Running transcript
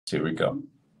Here we go.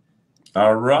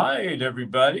 All right,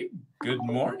 everybody. Good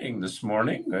morning this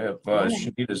morning. I have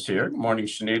Shanita's here. Good morning,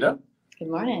 Shanita. Good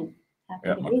morning.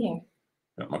 Happy to be here.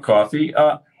 Got my coffee.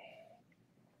 So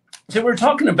we were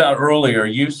talking about earlier,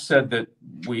 you said that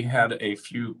we had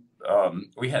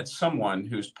we had someone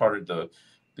who's part of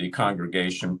the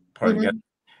congregation,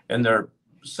 and they're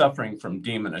suffering from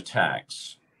demon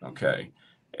attacks. Okay.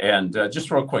 And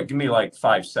just real quick, give me like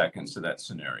 5 seconds of that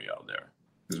scenario there,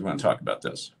 because we're going to talk about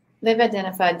this. They've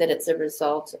identified that it's a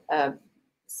result of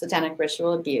satanic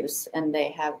ritual abuse, and they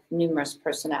have numerous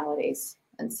personalities,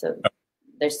 and so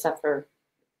they suffer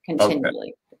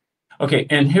continually. Okay,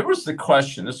 and here was the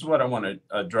question. This is what I want to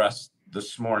address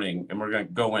this morning, and we're going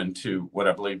to go into what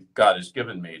I believe God has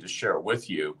given me to share with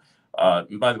you.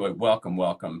 And by the way,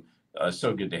 welcome.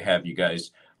 So good to have you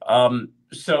guys.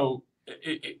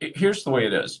 Here's the way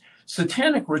it is.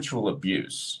 Satanic ritual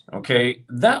abuse, okay,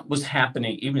 that was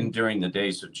happening even during the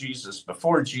days of Jesus,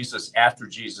 before Jesus, after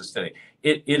Jesus today.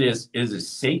 It is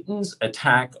Satan's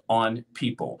attack on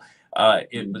people.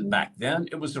 It was back then,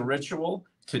 it was a ritual.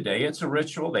 Today, it's a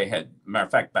ritual. Matter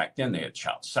of fact, back then they had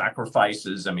child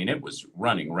sacrifices. I mean, it was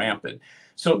running rampant.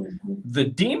 So the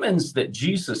demons that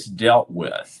Jesus dealt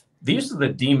with, these are the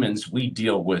demons we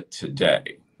deal with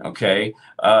today. Okay,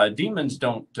 demons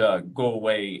don't go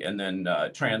away and then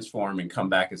transform and come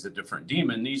back as a different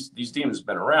demon. These demons have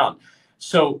been around.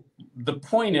 So the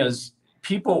point is,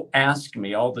 people ask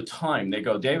me all the time. They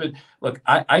go, David, look,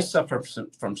 I suffer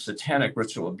from satanic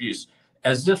ritual abuse,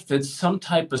 as if it's some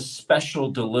type of special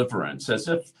deliverance, as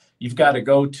if you've got to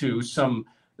go to some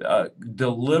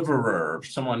deliverer,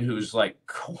 someone who's like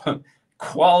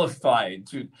qualified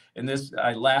to. And this,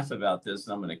 I laugh about this,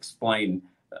 and I'm going to explain.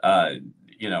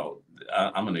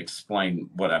 I'm going to explain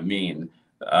what I mean.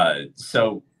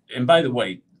 And by the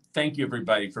way, thank you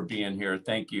everybody for being here.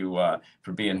 Thank you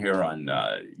for being here on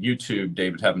YouTube,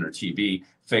 David Heavener TV,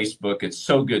 Facebook. It's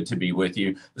so good to be with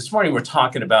you. This morning we're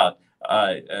talking about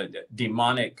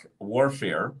demonic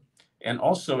warfare, and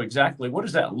also exactly what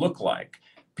does that look like?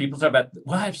 People talk about,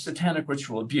 well, I have satanic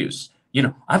ritual abuse.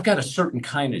 I've got a certain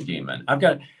kind of demon.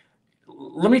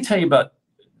 Let me tell you about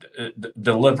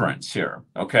deliverance here,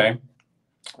 okay?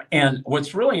 And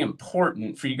what's really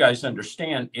important for you guys to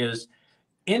understand is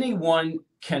anyone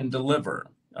can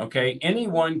deliver, okay?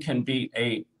 Anyone can be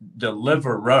a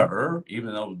deliverer,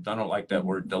 even though I don't like that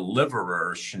word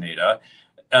deliverer, Shanita.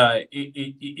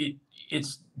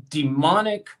 It's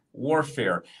demonic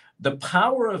warfare. The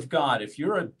power of God, if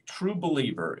you're a true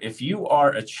believer, if you are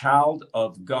a child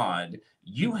of God,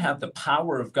 you have the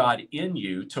power of God in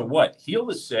you to what? Heal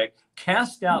the sick,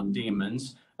 cast out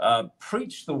demons,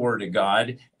 preach the word of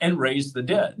God, and raise the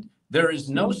dead. There is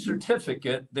no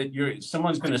certificate that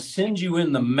someone's going to send you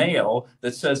in the mail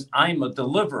that says, I'm a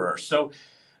deliverer. So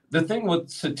the thing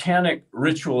with satanic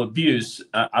ritual abuse,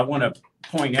 I want to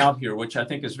point out here, which I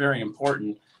think is very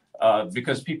important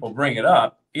because people bring it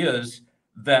up, is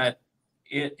that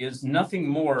it is nothing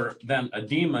more than a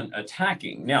demon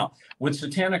attacking. Now, with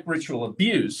satanic ritual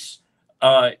abuse,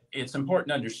 it's important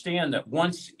to understand that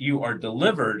once you are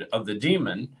delivered of the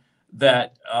demon,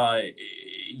 that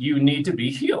you need to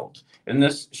be healed. And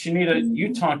this, Shanita,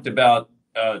 you talked about,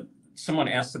 someone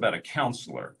asked about a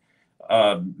counselor,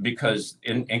 because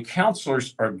and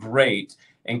counselors are great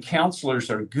and counselors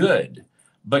are good,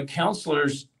 but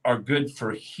counselors are good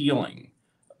for healing.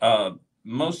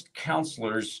 Most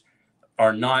counselors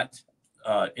are not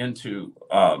into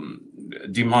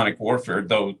demonic warfare,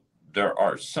 though there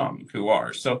are some who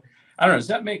are. So I don't know. Does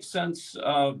that make sense?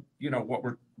 What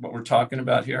we're talking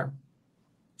about here.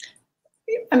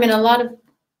 I mean, a lot of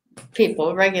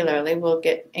people regularly will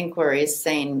get inquiries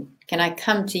saying, "Can I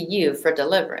come to you for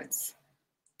deliverance?"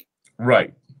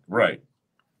 Right.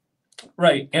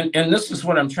 And this is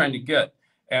what I'm trying to get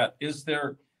at: is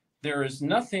there is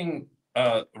nothing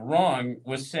wrong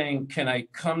with saying, can I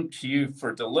come to you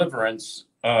for deliverance?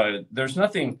 There's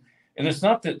nothing, and it's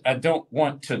not that I don't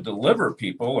want to deliver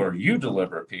people or you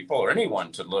deliver people or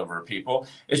anyone to deliver people.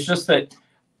 It's just that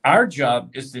our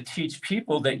job is to teach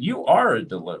people that you are a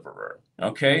deliverer.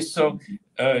 Okay, so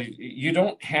you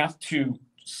don't have to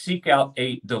seek out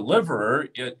a deliverer.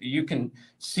 You can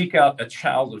seek out a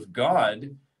child of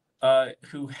God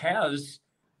who has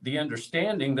the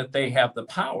understanding that they have the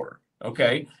power.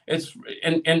 Okay,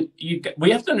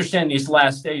 we have to understand these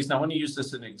last days. Now, I want to use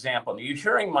this as an example. You're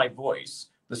hearing my voice,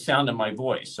 the sound of my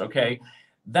voice. Okay,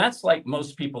 that's like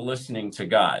most people listening to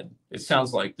God. It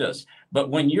sounds like this.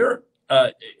 But when you're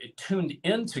tuned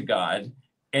into God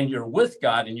and you're with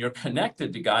God and you're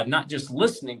connected to God, not just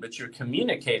listening, but you're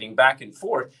communicating back and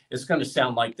forth, it's going to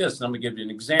sound like this. And I'm going to give you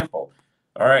an example.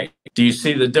 All right. Do you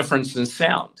see the difference in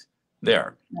sound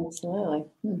there? Absolutely.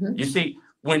 Mm-hmm. You see,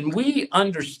 when we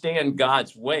understand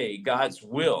God's way, God's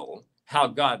will, how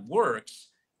God works,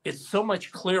 it's so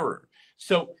much clearer.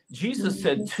 So Jesus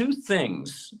said two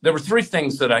things. There were three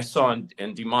things that I saw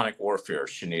in demonic warfare,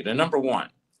 Shanita. Number one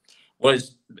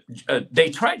was they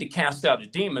tried to cast out a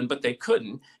demon, but they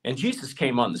couldn't. And Jesus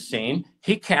came on the scene.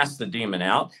 He cast the demon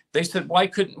out. They said, why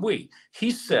couldn't we?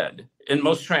 He said, in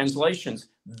most translations,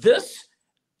 this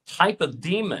type of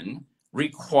demon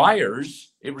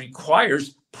requires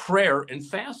prayer and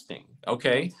fasting.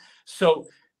 Okay. So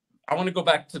I want to go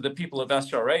back to the people of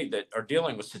SRA that are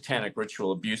dealing with satanic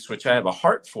ritual abuse, which I have a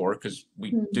heart for because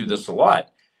we do this a lot,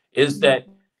 is that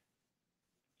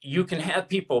you can have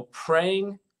people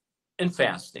praying and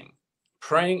fasting.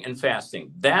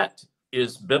 That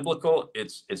is biblical.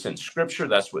 It's in scripture.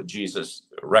 That's what Jesus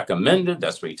recommended.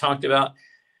 That's what he talked about.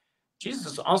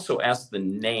 Jesus also asked the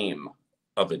name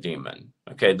of a demon.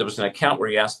 Okay, there was an account where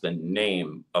he asked the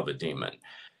name of a demon.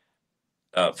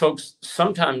 Folks,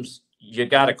 sometimes you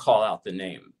got to call out the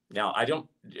name. Now,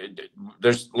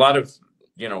 there's a lot of,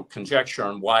 conjecture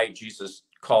on why Jesus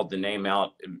called the name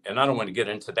out. And I don't want to get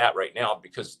into that right now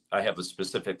because I have a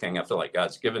specific thing I feel like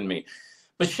God's given me.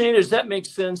 But Shane, does that make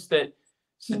sense that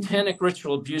satanic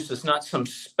ritual abuse is not some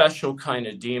special kind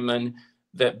of demon,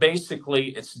 that basically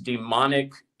it's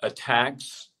demonic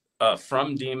attacks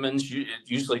from demons,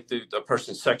 usually through the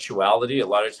person's sexuality, a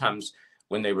lot of times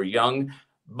when they were young,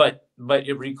 but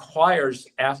it requires,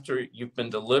 after you've been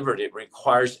delivered, it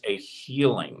requires a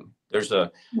healing. There's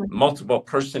a multiple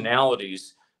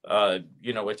personalities.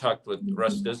 We talked with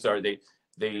Russ Dizdar,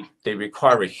 they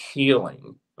require a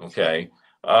healing. Okay.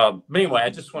 But anyway, I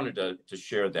just wanted to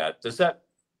share that. Does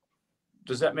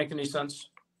that make any sense?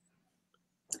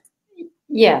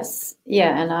 Yes.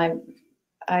 Yeah. And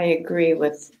I agree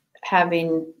with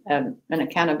having an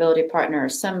accountability partner or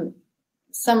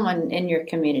someone in your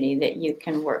community that you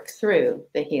can work through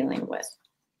the healing with.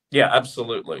 Yeah,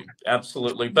 absolutely.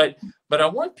 But I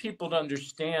want people to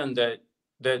understand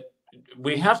that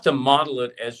we have to model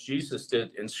it as Jesus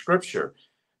did in scripture.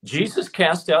 Jesus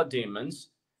cast out demons,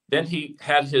 then he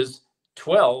had his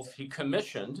 12, he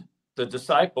commissioned the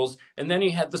disciples, and then he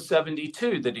had the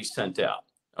 72 that he sent out.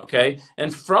 Okay.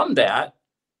 And from that,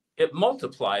 it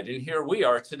multiplied, and here we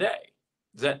are today.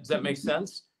 Does that make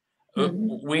sense?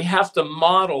 We have to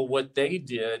model what they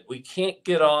did. We can't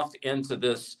get off into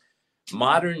this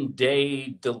modern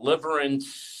day deliverance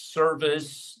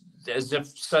service as if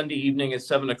Sunday evening at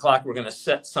 7:00 we're going to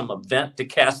set some event to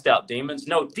cast out demons.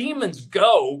 No, demons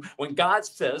go when God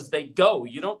says they go.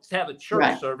 You don't have a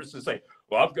church service and say,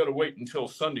 well, I've got to wait until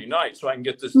Sunday night so I can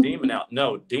get this demon out.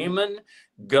 No, demon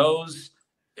goes,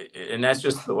 and that's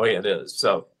just the way it is.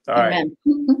 So, all right.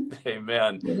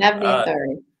 Amen. You have the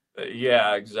authority.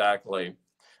 Yeah, exactly.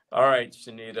 All right,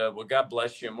 Shanita. Well, God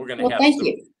bless you. And we're going to have thank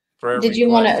you. Did you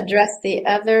want to address the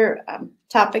other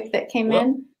topic that came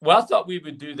in? Well, I thought we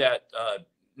would do that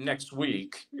next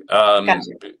week. Gotcha.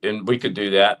 And we could do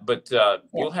that, but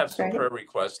we'll have some prayer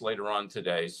requests later on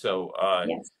today. So,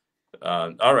 yes.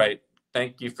 All right.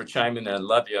 Thank you for chiming in.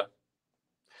 Love you.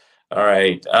 All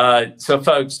right. So,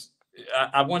 folks,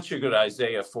 I want you to go to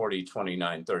Isaiah 40,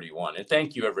 29, 31. And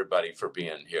thank you, everybody, for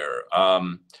being here.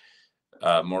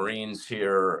 Maureen's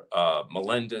here.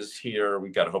 Melinda's here. We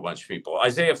got a whole bunch of people.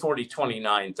 Isaiah 40,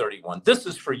 29, 31. This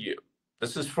is for you.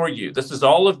 This is for you. This is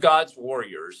all of God's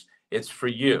warriors. It's for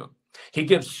you. He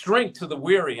gives strength to the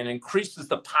weary and increases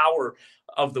the power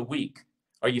of the weak.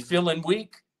 Are you feeling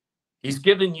weak? He's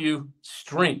given you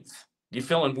strength. You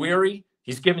feeling weary?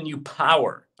 He's given you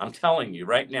power. I'm telling you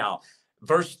right now.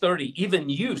 Verse 30, even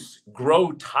youths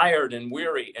grow tired and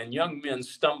weary, and young men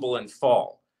stumble and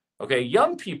fall. Okay,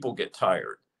 young people get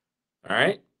tired, all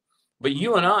right? But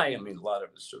you and I mean, a lot of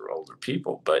us are older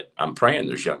people, but I'm praying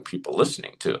there's young people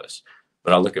listening to us.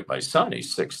 But I look at my son,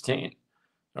 he's 16,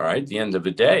 all right? At the end of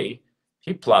the day,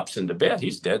 he plops into bed,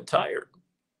 he's dead tired.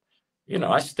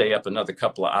 I stay up another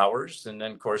couple of hours, and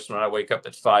then, of course, when I wake up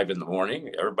at 5 in the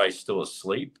morning, everybody's still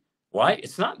asleep. Why?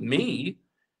 It's not me.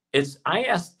 I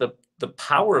ask the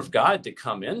power of God to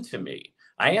come into me.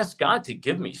 I ask God to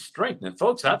give me strength. And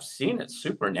folks, I've seen it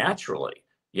supernaturally.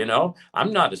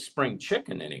 I'm not a spring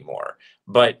chicken anymore.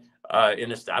 But I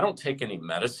don't take any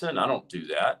medicine. I don't do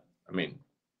that. I mean,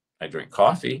 I drink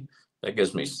coffee. That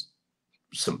gives me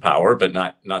some power, but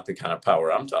not the kind of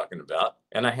power I'm talking about.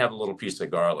 And I have a little piece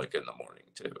of garlic in the morning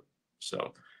too.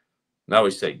 So I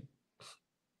always say,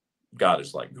 God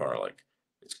is like garlic.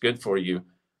 It's good for you,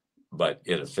 but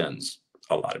it offends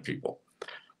a lot of people.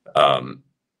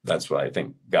 That's why I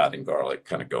think God and garlic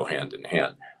kind of go hand in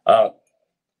hand.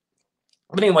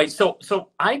 But anyway, so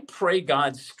I pray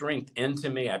God's strength into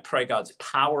me. I pray God's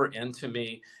power into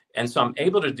me. And so I'm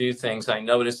able to do things. I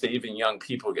notice that even young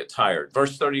people get tired.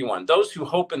 Verse 31, those who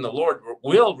hope in the Lord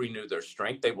will renew their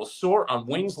strength. They will soar on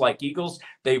wings like eagles.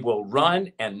 They will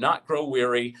run and not grow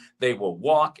weary. They will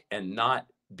walk and not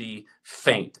be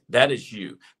faint. That is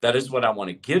you. That is what I want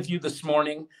to give you this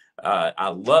morning. I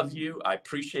love you. I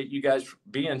appreciate you guys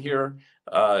being here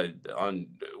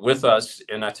with us.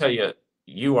 And I tell you,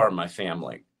 you are my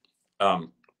family.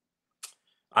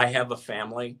 I have a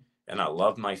family and I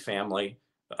love my family.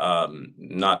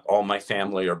 Not all my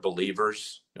family are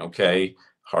believers. Okay.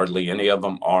 Hardly any of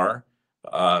them are,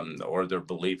 or they're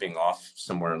believing off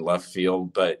somewhere in left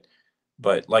field. But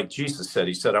like Jesus said,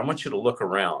 he said, I want you to look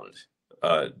around.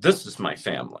 This is my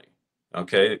family.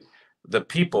 Okay. The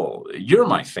people, you're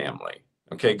my family.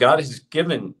 Okay. God has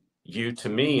given you to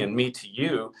me and me to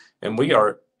you, and we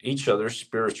are each other's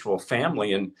spiritual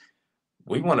family, and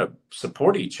we want to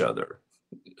support each other.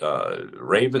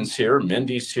 Raven's here,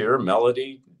 Mindy's here,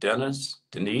 Melody, Denise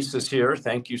is here.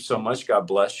 Thank you so much. God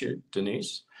bless you,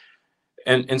 Denise.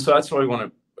 And so that's why we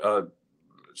want to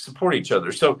support each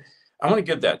other. So I want to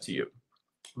give that to you.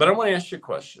 But I want to ask you a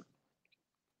question.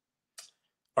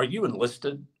 Are you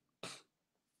enlisted?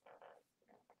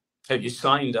 Have you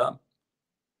signed up?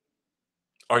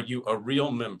 Are you a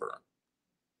real member?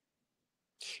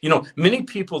 You know, many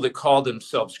people that call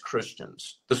themselves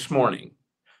Christians this morning,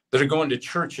 that are going to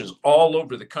churches all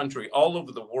over the country, all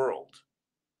over the world,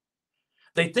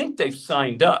 they think they've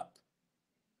signed up.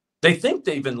 They think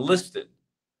they've enlisted,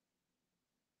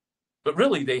 but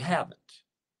really they haven't.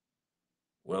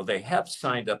 Well, they have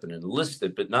signed up and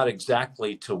enlisted, but not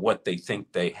exactly to what they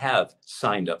think they have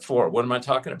signed up for. What am I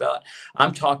talking about?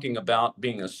 I'm talking about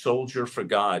being a soldier for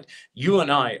God. You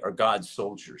and I are God's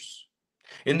soldiers.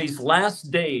 In these last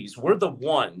days, we're the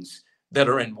ones that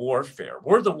are in warfare.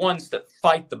 We're the ones that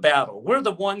fight the battle. We're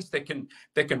the ones that can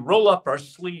roll up our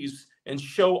sleeves and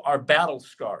show our battle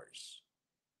scars.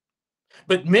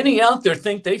 But many out there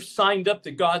think they've signed up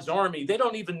to God's army. They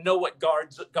don't even know what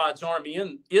God's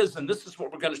army is, and this is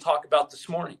what we're going to talk about this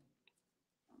morning.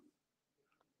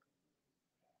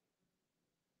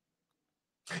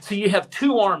 So you have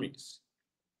two armies.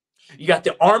 You got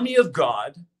the army of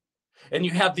God, and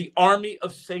you have the army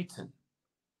of Satan.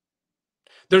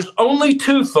 There's only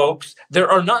two, folks. There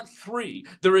are not three.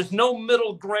 There is no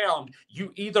middle ground.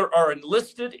 You either are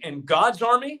enlisted in God's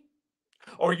army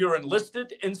or you're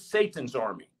enlisted in Satan's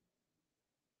army.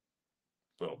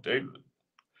 Well, David,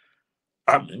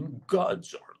 I'm in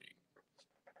God's army.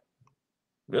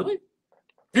 Really?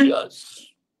 Yes.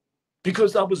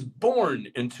 Because I was born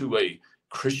into a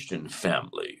Christian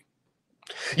family.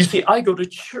 You see, I go to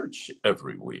church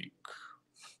every week.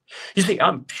 You see,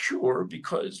 I'm pure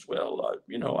because, well,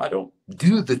 I don't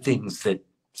do the things that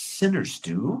sinners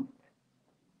do.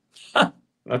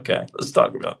 Okay, let's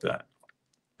talk about that.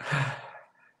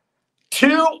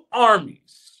 Two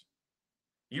armies.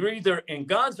 You're either in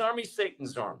God's army,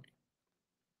 Satan's army.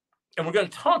 And we're going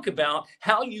to talk about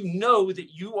how you know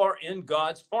that you are in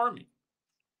God's army.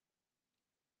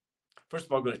 First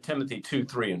of all, go to Timothy 2,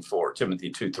 3, and 4. Timothy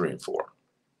 2, 3, and 4.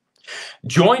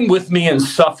 Join with me in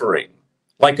suffering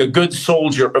like a good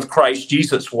soldier of Christ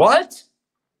Jesus. What?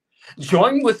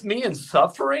 Join with me in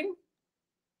suffering?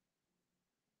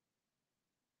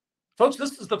 Folks,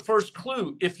 this is the first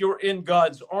clue if you're in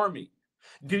God's army.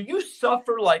 Do you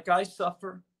suffer like I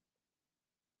suffer?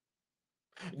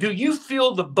 Do you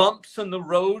feel the bumps in the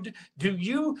road?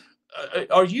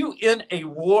 Are you in a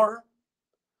war?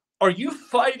 Are you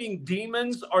fighting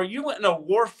demons? Are you in a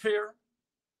warfare?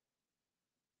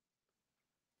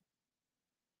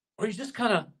 Or you just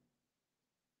kind of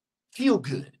feel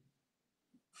good?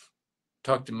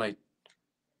 Talk to my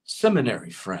seminary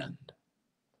friend.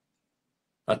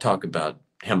 I talk about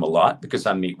him a lot because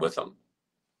I meet with him,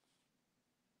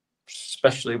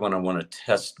 especially when I want to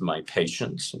test my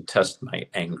patience and test my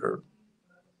anger.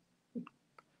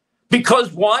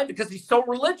 Because why? Because he's so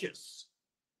religious.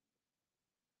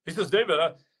 He says, David,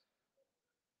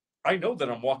 I know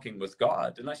that I'm walking with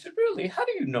God. And I said, really? How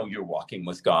do you know you're walking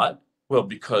with God? Well,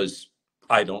 because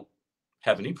I don't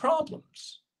have any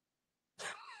problems.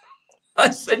 I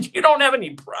said, you don't have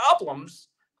any problems?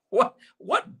 What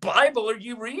Bible are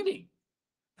you reading?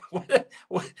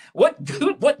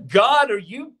 What God are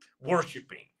you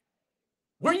worshiping?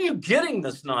 Where are you getting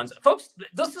this nonsense? Folks,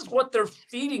 this is what they're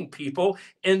feeding people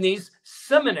in these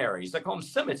seminaries. They call them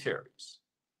cemeteries.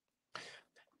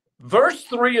 Verse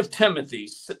 3 of Timothy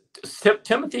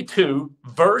 2,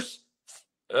 verse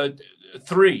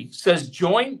 3 says,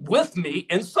 join with me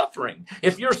in suffering.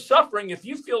 If you're suffering, if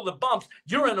you feel the bumps,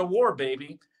 you're in a war,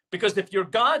 baby. Because if you're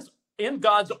in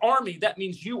God's army, that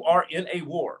means you are in a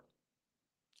war.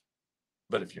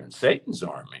 But if you're in Satan's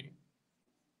army,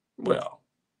 well,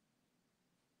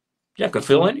 you're not going to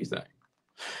feel anything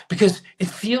because it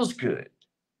feels good.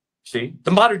 See,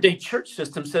 the modern day church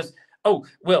system says, oh,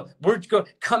 well, we're going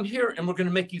to come here and we're going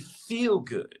to make you feel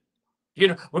good. You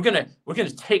know, we're going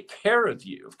to take care of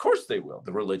you. Of course they will,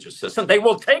 the religious system. They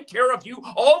will take care of you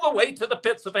all the way to the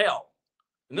pits of hell.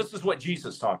 And this is what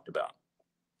Jesus talked about.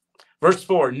 Verse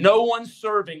 4, no one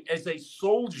serving as a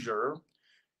soldier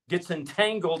gets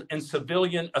entangled in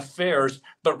civilian affairs,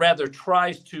 but rather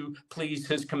tries to please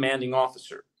his commanding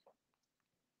officer.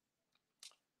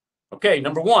 Okay,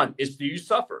 number one is, do you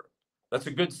suffer? That's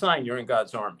a good sign you're in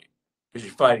God's army because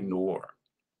you're fighting the war.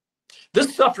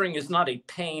 This suffering is not a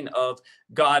pain of,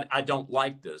 God, I don't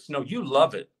like this. No, you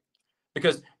love it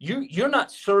because you're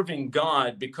not serving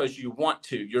God because you want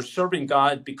to. You're serving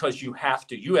God because you have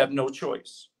to. You have no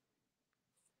choice.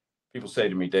 People say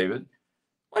to me, David,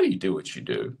 why do you do what you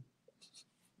do?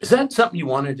 Is that something you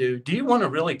want to do? Do you want to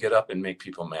really get up and make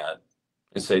people mad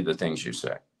and say the things you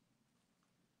say?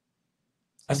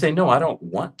 I say, no, I don't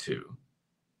want to.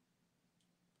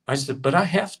 I said, but I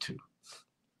have to.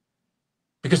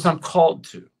 Because I'm called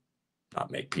to.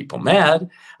 Not make people mad.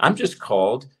 I'm just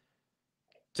called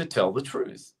to tell the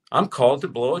truth. I'm called to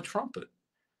blow a trumpet.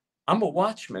 I'm a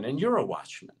watchman and you're a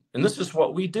watchman. And this is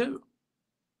what we do.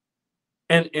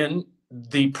 And in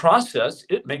the process,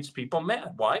 it makes people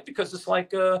mad. Why? Because it's like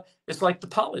the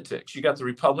politics. You got the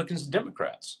Republicans and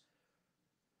Democrats.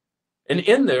 And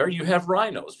in there, you have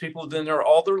rhinos. People have been there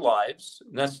all their lives.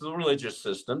 And that's the religious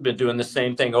system. Been doing the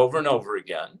same thing over and over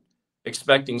again.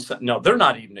 Expecting no, they're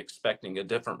not even expecting a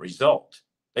different result.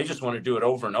 They just want to do it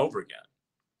over and over again.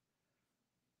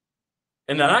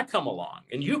 And then I come along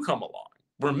and you come along.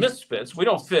 We're misfits. We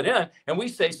don't fit in. And we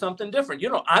say something different. You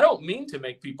know, I don't mean to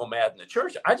make people mad in the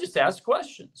church. I just ask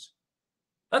questions.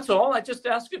 That's all. I just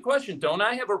ask a question. Don't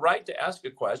I have a right to ask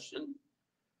a question?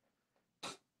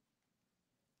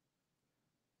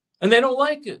 And they don't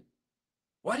like it.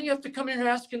 Why do you have to come here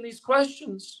asking these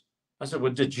questions? I said,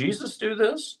 well, did Jesus do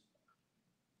this?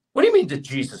 What do you mean, did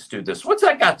Jesus do this? What's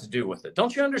that got to do with it?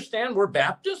 Don't you understand? We're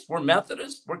Baptists, we're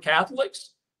Methodists, we're Catholics.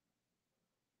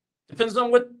 Depends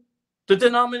on what the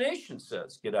denomination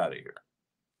says. Get out of here.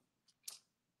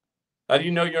 How do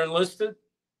you know you're enlisted?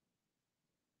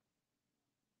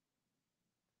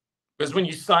 Because when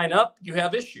you sign up, you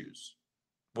have issues.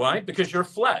 Why? Because you're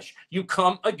flesh. You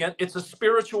come again. It's a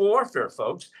spiritual warfare,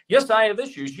 folks. Yes, I have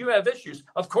issues. You have issues.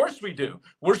 Of course we do.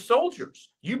 We're soldiers.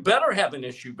 You better have an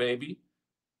issue, baby,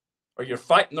 or you're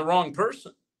fighting the wrong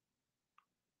person.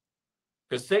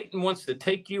 Because Satan wants to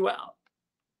take you out.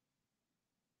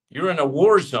 You're in a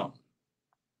war zone.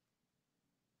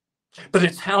 But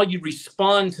it's how you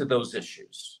respond to those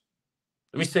issues.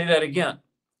 Let me say that again.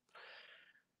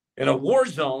 In a war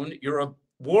zone, you're a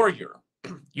warrior.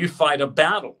 You fight a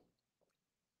battle.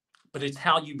 But it's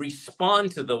how you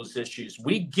respond to those issues.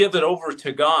 We give it over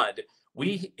to God.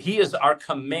 He is our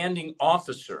commanding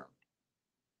officer.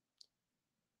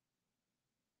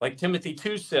 Like Timothy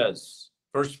 2 says,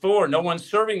 verse 4, no one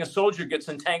serving a soldier gets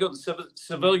entangled in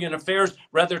civilian affairs,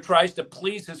 rather tries to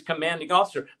please his commanding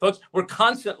officer. Folks, we're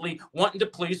constantly wanting to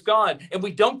please God, and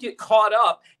we don't get caught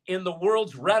up in the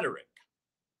world's rhetoric.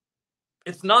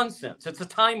 It's nonsense. It's a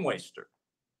time waster.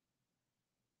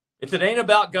 If it ain't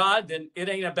about God, then it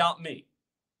ain't about me.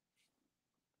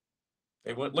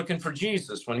 They went looking for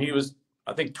Jesus when he was,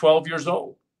 I think, 12 years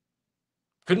old.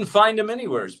 Couldn't find him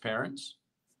anywhere, his parents.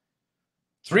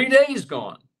 3 days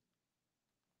gone.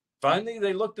 Finally,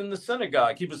 they looked in the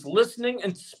synagogue. He was listening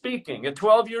and speaking at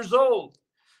 12 years old.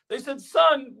 They said,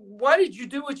 son, why did you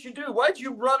do what you do? Why did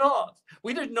you run off?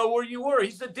 We didn't know where you were.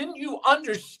 He said, didn't you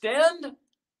understand?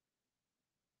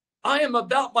 I am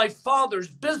about my Father's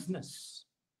business,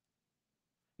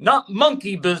 not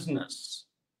monkey business,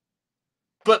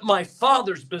 but my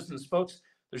Father's business, folks.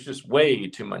 There's just way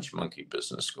too much monkey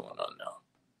business going on now.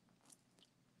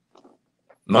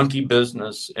 Monkey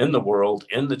business in the world,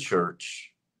 in the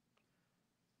church.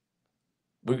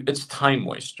 It's time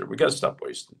waster. We got to stop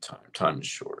wasting time. Time is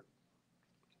short.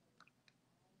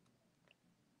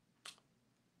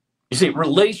 You see,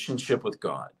 relationship with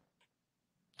God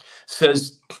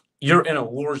says you're in a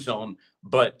war zone,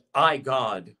 but I,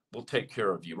 God, will take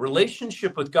care of you.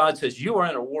 Relationship with God says you are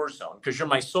in a war zone because you're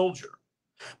my soldier,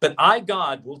 but I,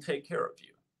 God, will take care of you.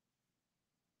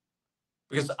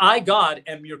 Because I, God,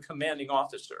 am your commanding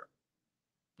officer.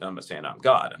 I'm not saying I'm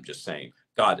God. I'm just saying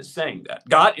God is saying that.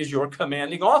 God is your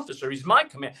commanding officer. He's my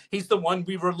command. He's the one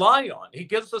we rely on. He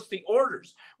gives us the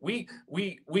orders. We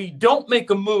don't make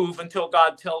a move until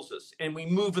God tells us, and we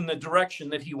move in the direction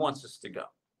that he wants us to go.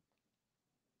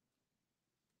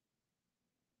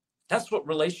 That's what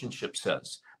relationship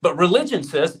says. But religion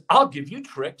says, I'll give you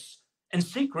tricks and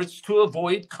secrets to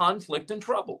avoid conflict and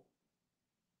trouble.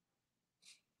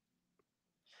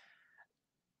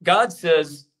 God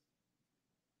says,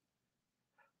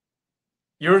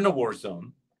 you're in a war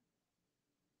zone,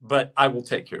 but I will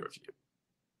take care of you.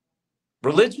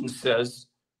 Religion says,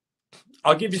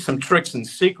 I'll give you some tricks and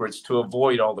secrets to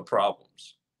avoid all the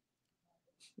problems.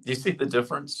 Do you see the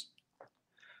difference?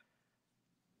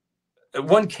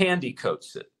 One candy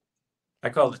coats it. I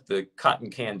call it the Cotton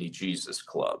Candy Jesus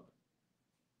Club.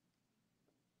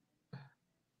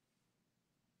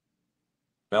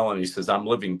 Melanie says, I'm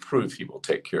living proof he will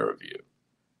take care of you.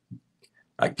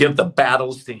 I give the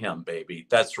battles to him, baby.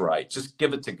 That's right. Just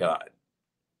give it to God.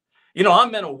 You know,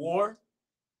 I'm in a war.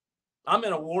 I'm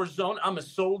in a war zone. I'm a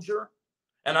soldier,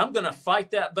 and I'm going to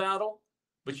fight that battle.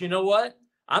 But you know what?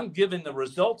 I'm giving the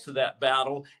results of that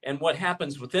battle and what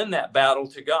happens within that battle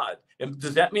to God. And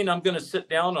does that mean I'm going to sit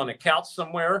down on a couch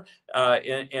somewhere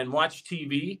and watch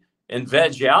TV and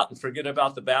veg out and forget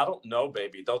about the battle? No,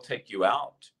 baby, they'll take you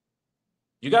out.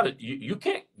 You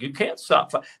can't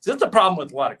stop. This is the problem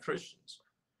with a lot of Christians.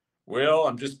 Well,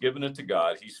 I'm just giving it to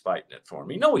God. He's fighting it for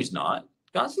me. No, he's not.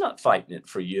 God's not fighting it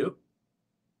for you.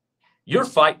 You're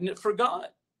fighting it for God.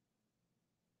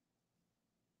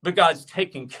 But God's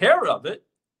taking care of it.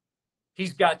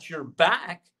 He's got your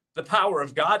back. The power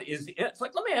of God is in. It's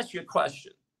like, let me ask you a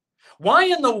question. Why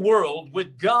in the world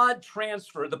would God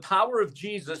transfer the power of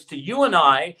Jesus to you and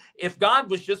I if God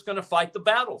was just going to fight the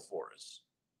battle for us?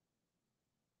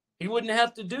 He wouldn't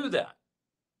have to do that.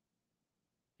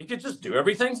 He could just do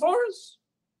everything for us.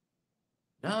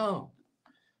 No,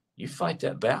 you fight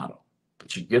that battle,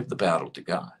 but you give the battle to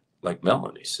God, like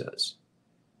Melanie says.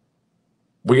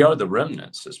 We are the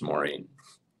remnants, says Maureen.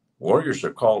 Warriors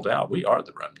are called out. We are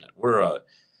the remnant.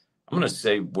 I'm going to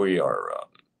say we are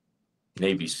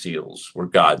Navy SEALs. We're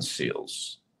God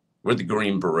SEALs. We're the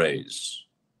Green Berets.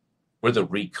 We're the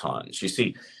recons. You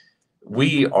see,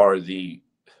 we are the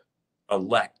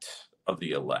elect of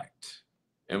the elect.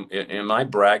 Am I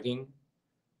bragging?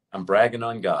 I'm bragging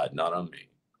on God, not on me.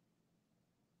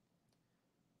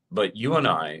 But you and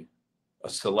I, a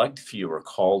select few, are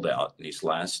called out in these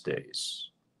last days.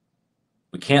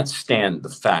 We can't stand the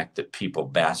fact that people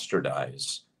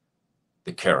bastardize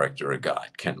the character of God,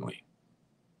 can we?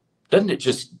 Doesn't it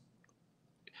just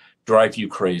drive you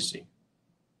crazy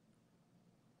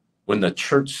when the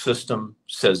church system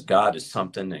says God is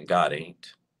something and God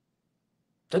ain't?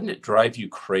 Doesn't it drive you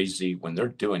crazy when they're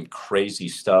doing crazy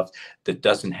stuff that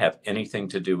doesn't have anything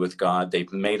to do with God?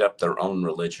 They've made up their own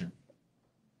religion.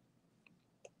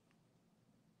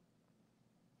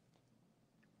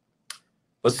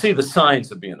 Let's see the signs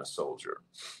of being a soldier.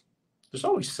 There's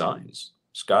always signs.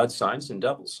 There's God's signs and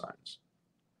devil's signs.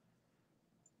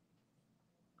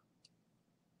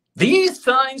 These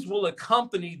signs will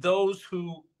accompany those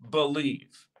who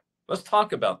believe. Let's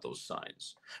talk about those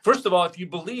signs. First of all, if you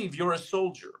believe, you're a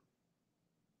soldier.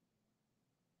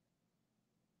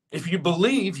 If you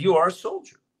believe, you are a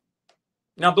soldier.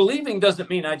 Now, believing doesn't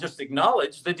mean I just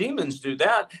acknowledge. The demons do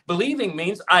that. Believing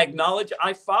means I acknowledge,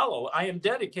 I follow, I am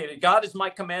dedicated. God is my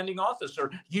commanding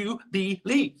officer. You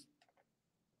believe.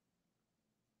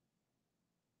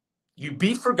 You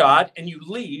be for God and you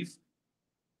leave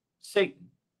Satan.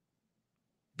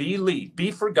 Believe.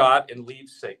 Be for God and leave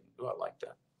Satan. Oh, I like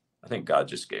that. I think God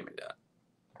just gave me that.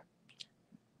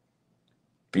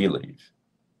 Believe.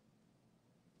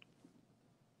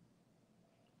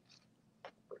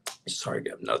 Sorry, I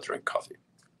got another drink coffee.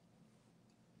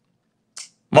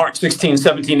 Mark 16,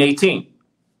 17, 18.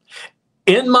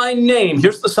 In my name,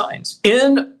 here's the signs.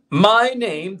 In my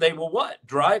name, they will what?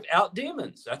 Drive out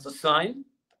demons. That's a sign.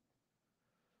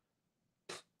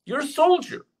 You're a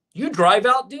soldier. You drive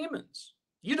out demons.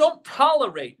 You don't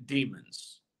tolerate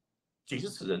demons.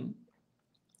 Jesus didn't.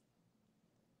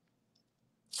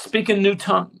 Speak in new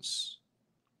tongues.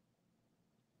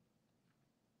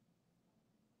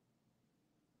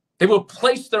 They will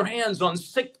place their hands on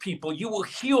sick people. You will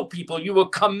heal people. You will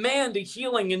command a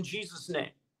healing in Jesus'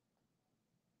 name.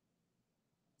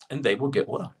 And they will get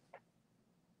well.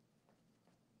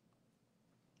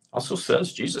 Also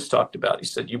says, Jesus talked about, he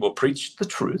said, you will preach the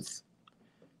truth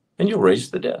and you'll raise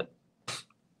the dead.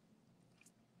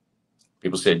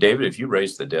 People say, David, if you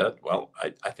raise the dead, well,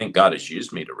 I think God has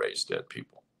used me to raise dead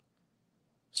people.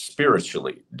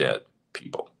 Spiritually dead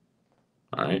people.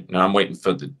 All right. Now I'm waiting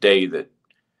for the day that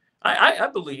I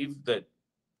believe that,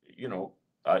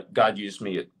 God used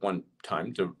me at one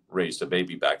time to raise a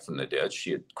baby back from the dead.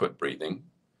 She had quit breathing.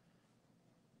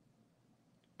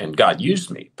 And God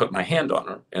used me, put my hand on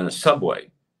her in a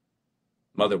subway.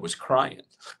 Mother was crying.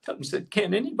 I said,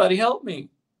 can anybody help me?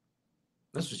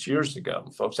 This was years ago,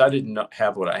 folks. I didn't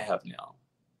have what I have now.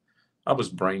 I was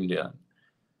brain dead.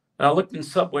 And I looked in the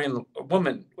subway, and a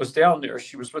woman was down there.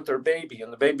 She was with her baby,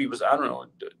 and the baby was, I don't know,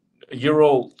 a year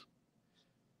old.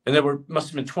 And there must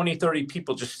have been 20, 30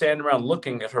 people just standing around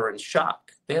looking at her in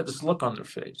shock. They had this look on their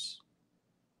face.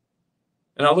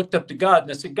 And I looked up to God,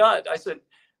 and I said, God, I said,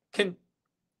 can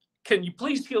you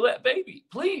please heal that baby?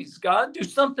 Please, God, do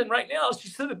something right now. She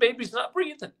said, the baby's not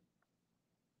breathing.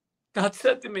 God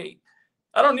said to me,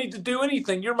 I don't need to do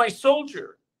anything. You're my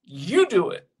soldier. You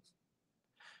do it.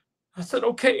 I said,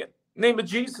 okay, in the name of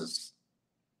Jesus,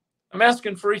 I'm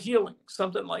asking for a healing,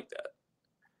 something like that.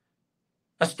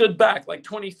 I stood back like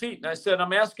 20 feet and I said,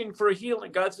 I'm asking for a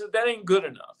healing. God said, that ain't good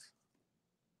enough.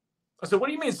 I said, what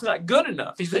do you mean it's not good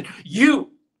enough? He said,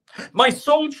 you, my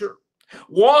soldier,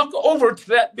 walk over to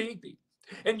that baby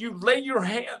and you lay your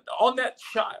hand on that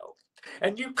child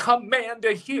and you command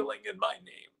a healing in my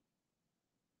name.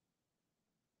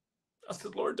 I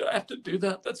said, Lord, do I have to do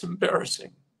that? That's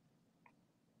embarrassing.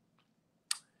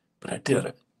 But I did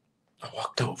it. I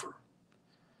walked over.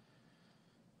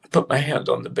 I put my hand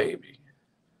on the baby.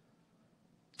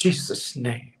 Jesus'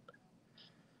 name.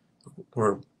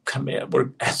 We're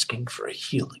asking for a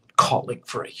healing, calling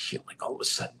for a healing. All of a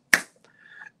sudden,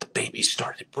 the baby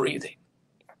started breathing.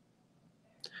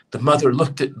 The mother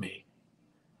looked at me.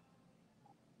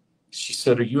 She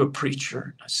said, are you a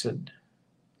preacher? I said,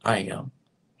 I am.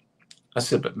 I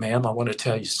said, but ma'am, I want to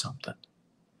tell you something.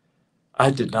 I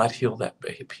did not heal that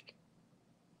baby.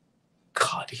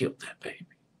 God healed that baby.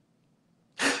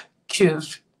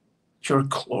 Give your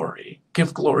glory.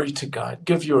 Give glory to God.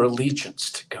 Give your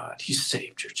allegiance to God. He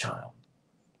saved your child.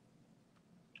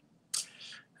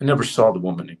 I never saw the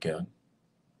woman again.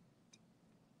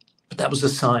 But that was a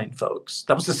sign, folks.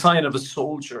 That was a sign of a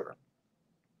soldier.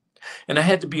 And I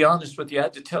had to be honest with you. I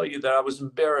had to tell you that I was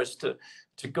embarrassed to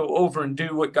go over and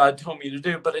do what God told me to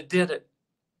do, but I did it.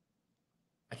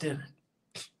 I did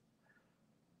it.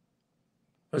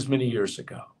 That was many years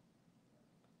ago.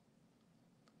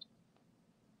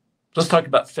 Let's talk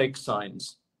about fake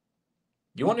signs.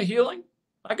 You want a healing?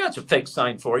 I got a fake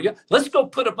sign for you. Let's go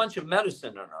put a bunch of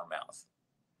medicine in our mouth.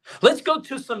 Let's go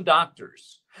to some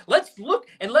doctors. Let's look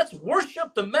and let's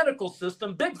worship the medical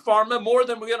system, Big Pharma, more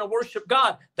than we're going to worship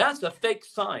God. That's a fake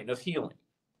sign of healing.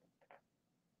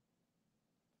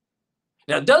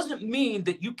 Now, it doesn't mean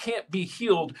that you can't be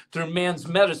healed through man's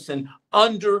medicine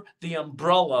under the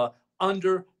umbrella,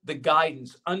 under the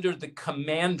guidance, under the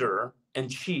commander in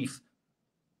chief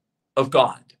of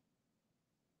God.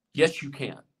 Yes, you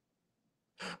can.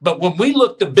 But when we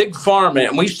look to Big Pharma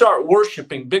and we start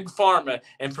worshiping Big Pharma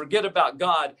and forget about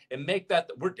God and make that,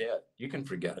 we're dead. You can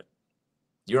forget it.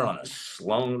 You're on a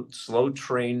slow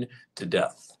train to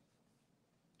death.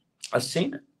 I've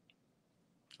seen it.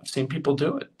 I've seen people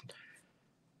do it.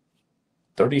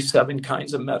 37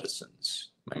 kinds of medicines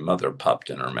my mother popped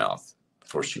in her mouth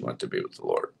before she went to be with the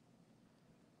Lord.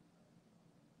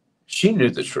 She knew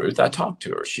the truth. I talked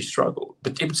to her. She struggled.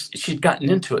 But she'd gotten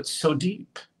into it so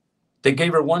deep. They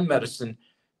gave her one medicine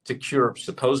to cure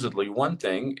supposedly one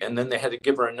thing, and then they had to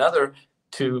give her another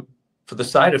for the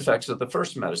side effects of the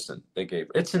first medicine they gave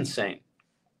her. It's insane.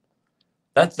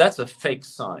 That's a fake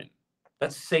sign.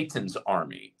 That's Satan's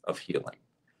army of healing.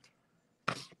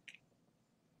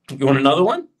 You want another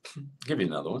one? I'll give you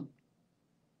another one.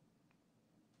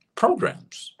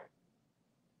 Programs.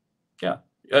 Yeah.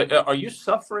 Are you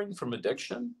suffering from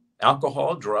addiction?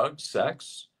 Alcohol, drugs,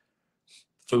 sex,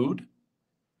 food?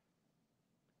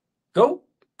 Go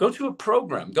to a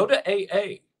program. Go to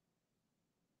AA.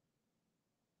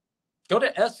 Go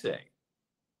to SA.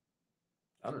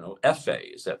 I don't know.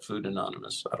 FA. Is that Food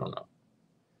Anonymous? I don't know.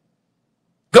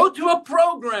 Go to a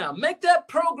program. Make that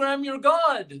program your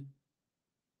God.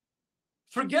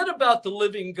 Forget about the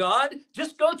living God.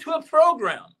 Just go to a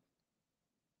program.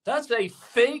 That's a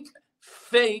fake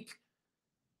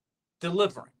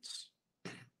deliverance.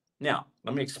 Now,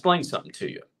 let me explain something to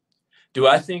you. Do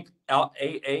I think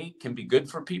AA can be good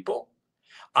for people?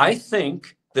 I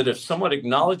think that if someone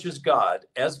acknowledges God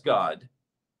as God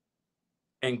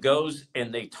and goes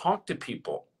and they talk to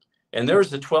people, and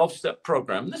there's a 12-step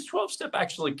program, this 12-step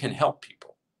actually can help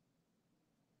people.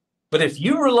 But if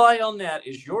you rely on that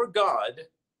as your God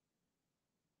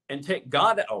and take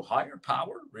God, higher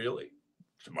power? Really?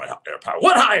 My higher power.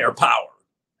 What higher power?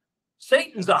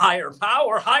 Satan's a higher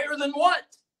power. Higher than what?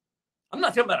 I'm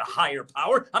not talking about a higher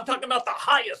power. I'm talking about the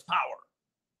highest power.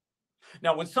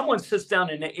 Now, when someone sits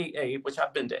down in AA, which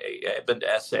I've been to AA, I've been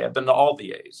to SA, I've been to all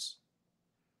the A's.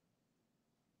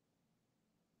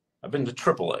 I've been to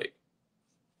AAA.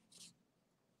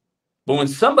 But when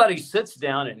somebody sits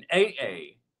down in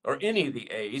AA or any of the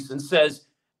A's and says,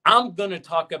 I'm going to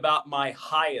talk about my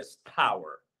highest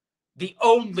power, the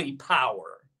only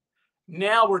power,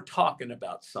 now we're talking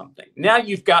about something. Now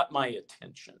you've got my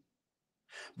attention.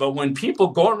 But when people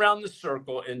go around the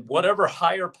circle in whatever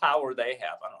higher power they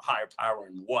have, I don't know, higher power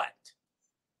in what?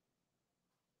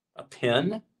 A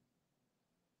pen?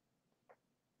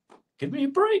 Give me a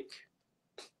break.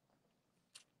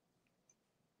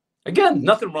 Again,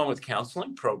 nothing wrong with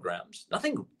counseling programs.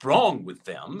 Nothing wrong with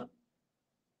them.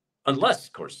 Unless,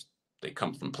 of course, they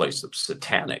come from a place of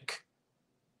satanic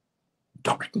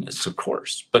darkness, of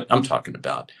course. But I'm talking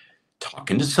about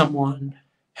talking to someone,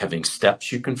 having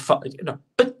steps you can follow,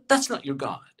 but that's not your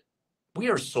God. We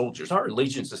are soldiers. Our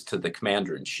allegiance is to the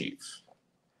commander in chief.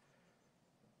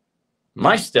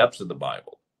 My steps are the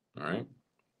Bible, all right?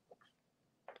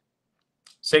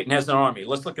 Satan has an army.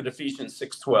 Let's look at Ephesians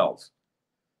 6:12.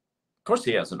 Of course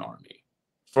he has an army.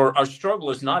 For our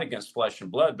struggle is not against flesh and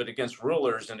blood, but against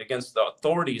rulers and against the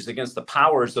authorities, against the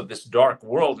powers of this dark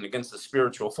world, and against the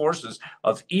spiritual forces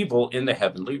of evil in the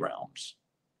heavenly realms.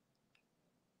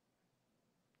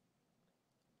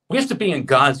 We have to be in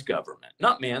God's government,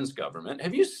 not man's government.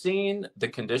 Have you seen the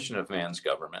condition of man's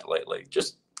government lately?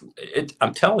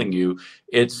 I'm telling you,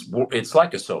 it's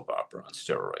like a soap opera on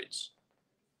steroids.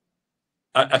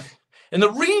 And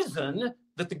the reason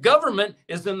that the government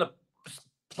is in the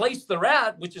place they're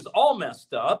at, which is all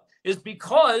messed up, is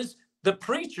because the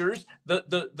preachers,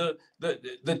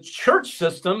 the church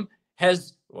system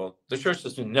the church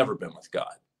system has never been with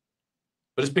God.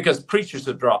 But it's because preachers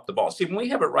have dropped the ball. See, when we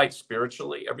have it right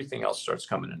spiritually, everything else starts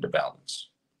coming into balance.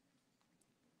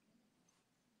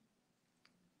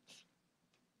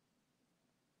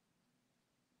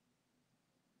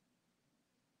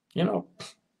 I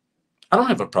don't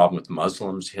have a problem with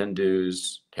Muslims,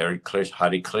 Hindus, Hare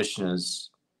Krishnas.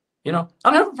 I don't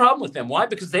have a problem with them. Why?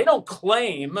 Because they don't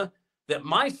claim that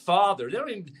my father, they don't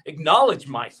even acknowledge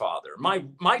my father,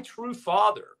 my true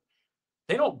father.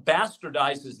 They don't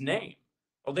bastardize his name.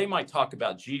 Well, they might talk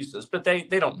about Jesus, but they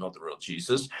don't know the real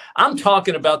Jesus. I'm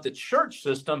talking about the church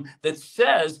system that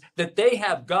says that they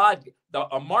have God,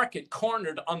 a market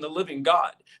cornered on the living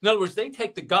God. In other words, they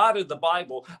take the God of the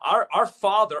Bible, our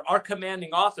Father, our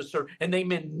commanding officer, and they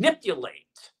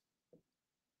manipulate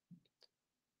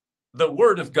the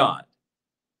Word of God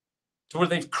to where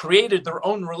they've created their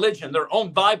own religion, their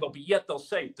own Bible, but yet they'll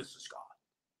say this is God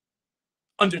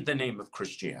under the name of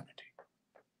Christianity.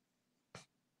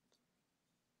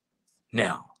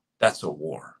 Now, that's a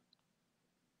war.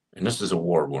 And this is a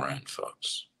war we're in,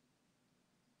 folks.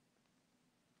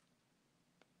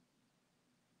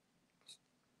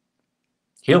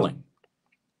 Healing.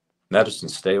 Medicine,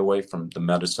 stay away from the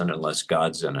medicine unless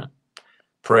God's in it.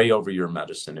 Pray over your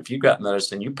medicine. If you've got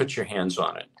medicine, you put your hands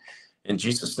on it. In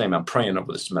Jesus' name, I'm praying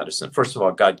over this medicine. First of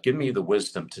all, God, give me the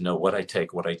wisdom to know what I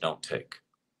take, what I don't take.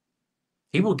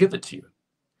 He will give it to you.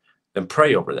 Then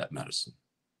pray over that medicine.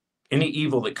 Any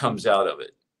evil that comes out of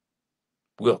it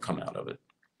will come out of it.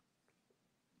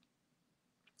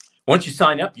 Once you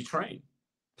sign up, you train.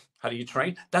 How do you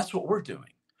train? That's what we're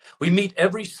doing. We meet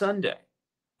every Sunday.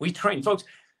 We train. Folks,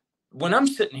 when I'm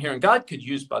sitting here, and God could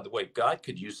use, by the way, God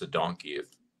could use a donkey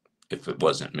if it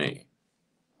wasn't me.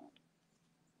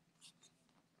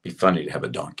 It'd be funny to have a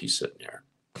donkey sitting there.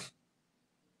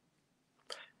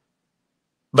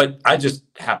 But I just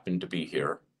happen to be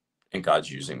here, and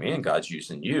God's using me, and God's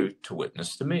using you to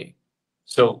witness to me.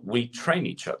 So we train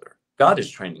each other. God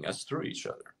is training us through each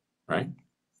other, right?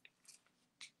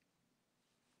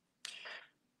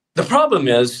 The problem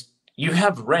is you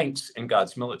have ranks in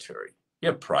God's military. You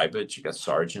have privates, you got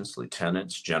sergeants,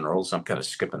 lieutenants, generals. I'm kind of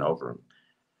skipping over them.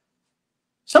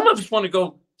 Some of us want to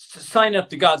go sign up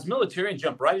to God's military and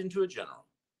jump right into a general.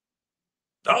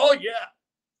 Oh, yeah.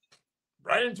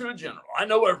 Right into a general. I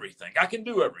know everything. I can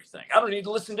do everything. I don't need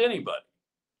to listen to anybody.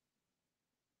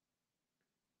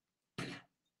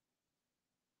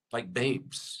 Like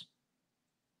babes.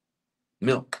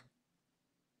 Milk.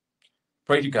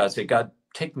 Pray to God. Say, God,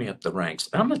 take me up the ranks.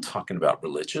 And I'm not talking about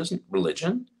religion.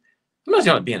 I'm not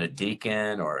talking about being a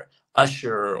deacon or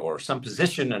usher or some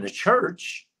position in a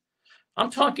church. I'm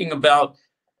talking about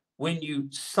when you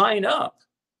sign up,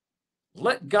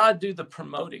 let God do the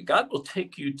promoting. God will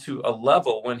take you to a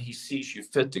level when he sees you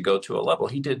fit to go to a level.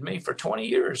 He did me for 20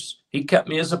 years. He kept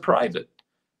me as a private.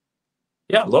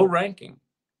 Yeah, low ranking.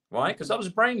 Why? Because I was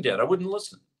brain dead. I wouldn't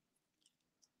listen.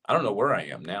 I don't know where I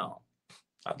am now.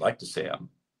 I'd like to say I'm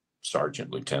sergeant,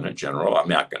 lieutenant, general. I'm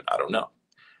not going to, I don't know.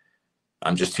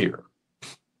 I'm just here.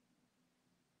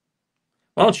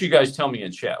 Why don't you guys tell me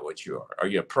in chat what you are? Are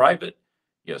you a private?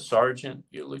 You a sergeant?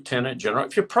 You a lieutenant, general?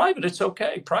 If you're private, it's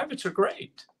okay. Privates are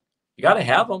great. You got to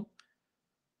have them.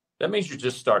 That means you're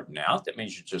just starting out. That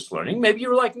means you're just learning. Maybe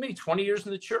you're like me, 20 years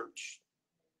in the church,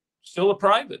 still a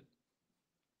private.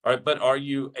 All right, but are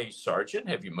you a sergeant?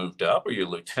 Have you moved up? Are you a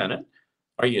lieutenant?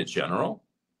 Are you a general?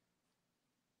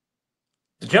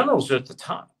 The generals are at the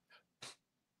top.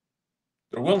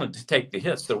 They're willing to take the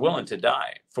hits. They're willing to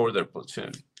die for their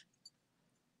platoon.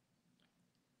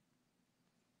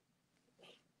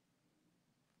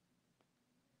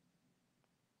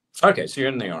 Okay, so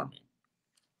you're in the Army.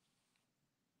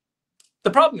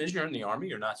 The problem is you're in the Army,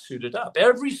 you're not suited up.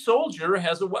 Every soldier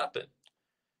has a weapon.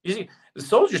 You see, the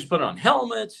soldiers put on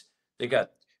helmets. They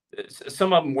got,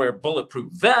 some of them wear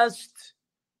bulletproof vests.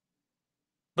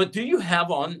 But do you have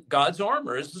on God's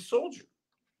armor as a soldier?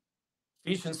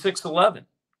 Ephesians 6:11.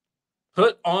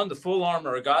 Put on the full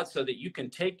armor of God so that you can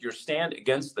take your stand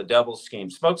against the devil's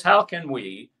schemes. Folks, how can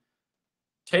we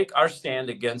take our stand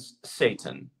against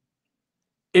Satan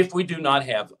if we do not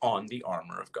have on the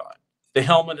armor of God? The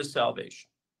helmet of salvation,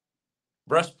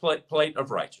 breastplate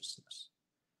of righteousness,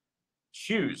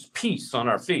 shoes, peace on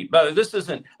our feet. But this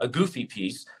isn't a goofy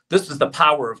piece. This is the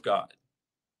power of God.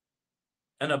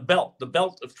 And a belt, the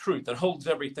belt of truth that holds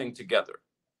everything together.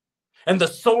 And the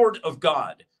sword of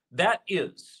God, that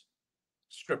is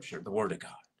Scripture, the Word of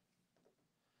God.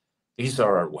 These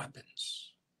are our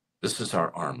weapons. This is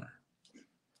our armor.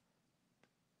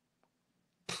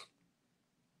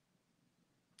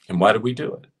 And why do we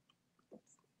do it?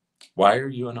 Why are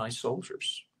you and I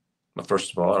soldiers? Well,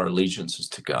 first of all, our allegiance is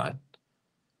to God,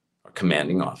 our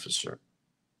commanding officer.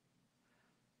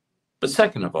 But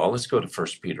second of all, let's go to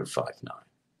 1 Peter 5:9.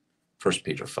 1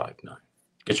 Peter 5:9.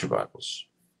 Get your Bibles.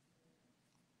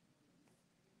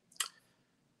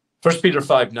 1 Peter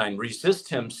 5:9. Resist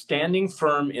him, standing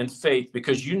firm in faith,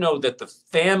 because you know that the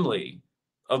family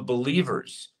of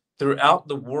believers throughout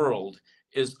the world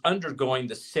is undergoing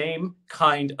the same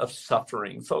kind of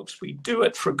suffering. Folks, we do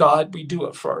it for God. We do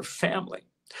it for our family.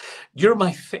 You're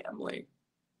my family.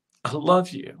 I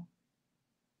love you.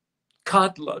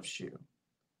 God loves you.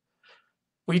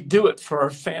 We do it for our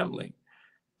family.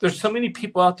 There's so many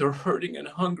people out there hurting and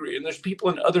hungry, and there's people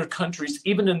in other countries,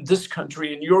 even in this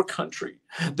country, in your country,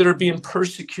 that are being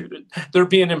persecuted. They're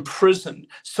being imprisoned.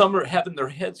 Some are having their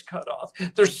heads cut off.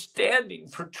 They're standing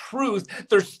for truth.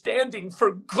 They're standing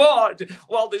for God,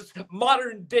 while this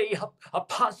modern day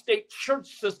apostate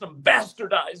church system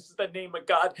bastardizes the name of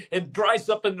God and drives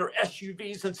up in their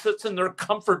SUVs and sits in their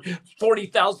comfort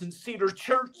 40,000-seater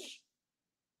church.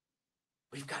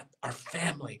 We've got our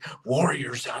family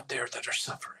warriors out there that are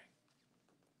suffering.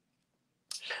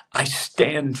 I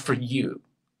stand for you.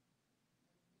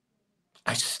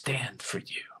 I stand for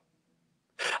you.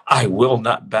 I will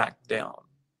not back down.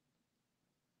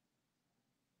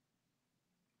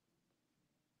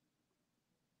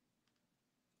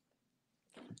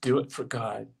 Do it for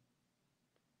God.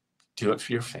 Do it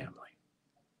for your family.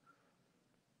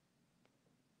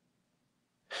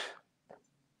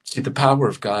 See, the power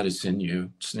of God is in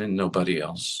you. It's in nobody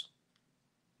else.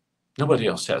 Nobody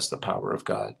else has the power of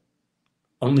God.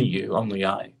 Only you, only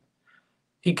I.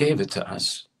 He gave it to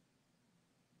us.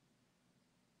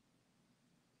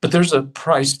 But there's a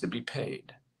price to be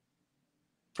paid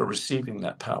for receiving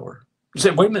that power. You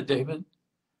say, wait a minute, David.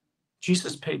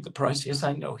 Jesus paid the price. Yes,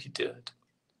 I know he did.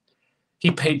 He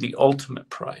paid the ultimate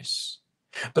price.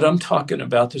 But I'm talking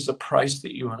about there's a price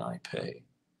that you and I pay.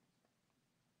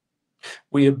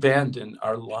 We abandon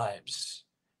our lives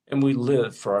and we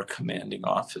live for our commanding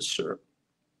officer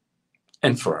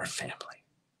and for our family.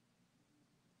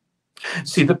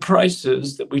 See, the price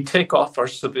is that we take off our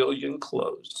civilian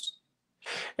clothes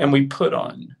and we put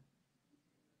on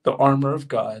the armor of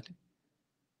God,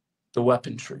 the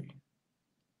weaponry.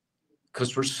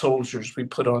 Because we're soldiers, we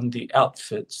put on the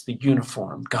outfits, the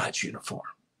uniform, God's uniform.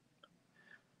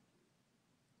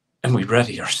 And we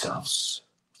ready ourselves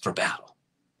for battle.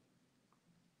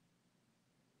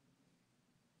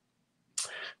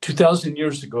 2,000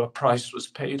 years ago, a price was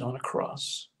paid on a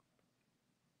cross.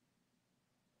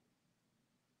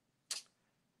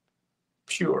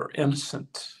 Pure,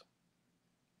 innocent.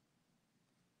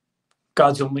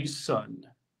 God's only Son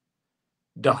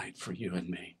died for you and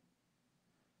me.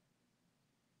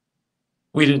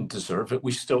 We didn't deserve it.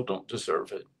 We still don't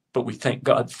deserve it, but we thank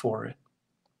God for it.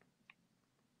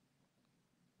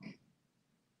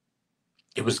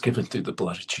 It was given through the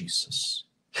blood of Jesus.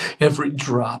 Every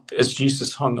drop as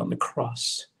Jesus hung on the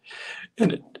cross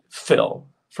and it fell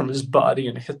from his body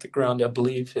and hit the ground. I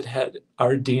believe it had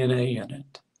our DNA in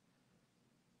it.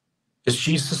 As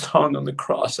Jesus hung on the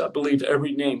cross, I believe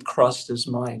every name crossed his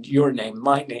mind. Your name,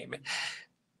 my name.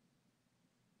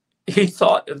 He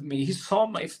thought of me. He saw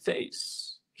my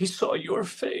face. He saw your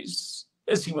face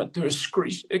as he went through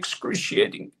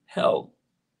excruciating hell.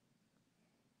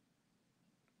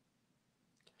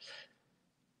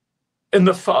 And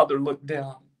the Father looked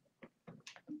down,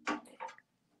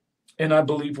 and I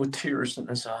believe with tears in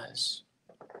his eyes,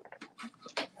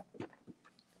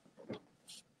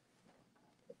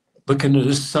 looking at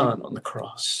his Son on the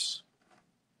cross,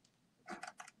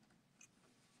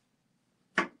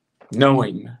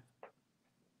 knowing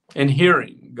and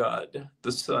hearing God,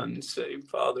 the Son, say,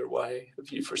 Father, why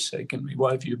have you forsaken me?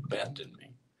 Why have you abandoned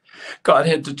me? God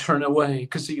had to turn away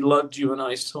because he loved you and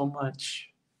I so much.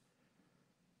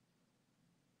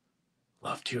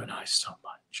 Loved you and I so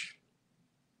much.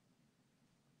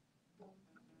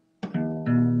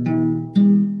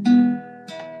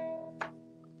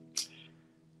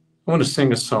 I want to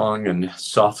sing a song, and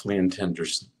softly and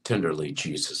tenderly,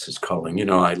 Jesus is calling. You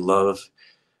know, I love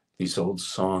these old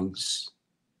songs.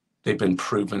 They've been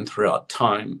proven throughout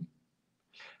time.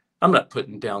 I'm not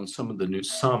putting down some of the new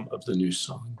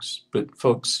songs, but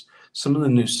folks, some of the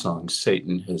new songs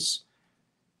Satan has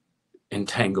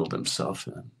entangled himself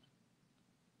in.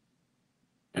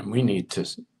 And we need to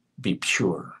be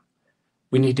pure.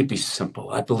 We need to be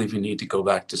simple. I believe we need to go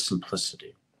back to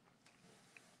simplicity.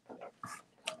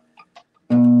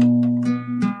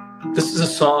 This is a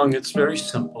song, it's very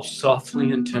simple.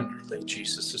 Softly and tenderly,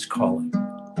 Jesus is calling.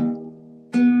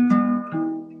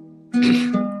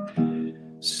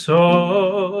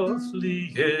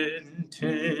 Softly and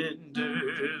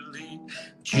tenderly,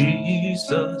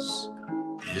 Jesus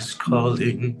is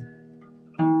calling.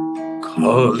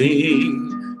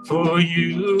 Calling for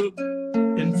you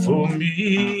and for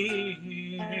me.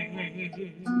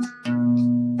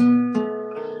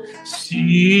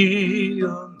 See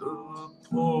on the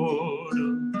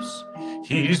portals,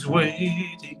 he's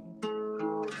waiting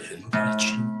and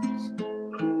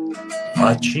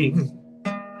watching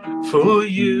for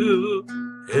you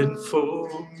and for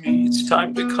me. It's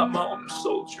time to come home,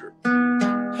 soldier.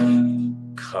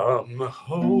 Come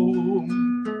home.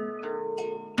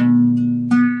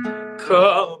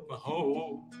 Come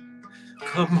home.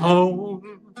 Come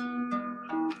home.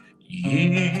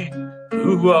 Ye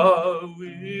who are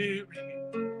weary,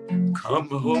 come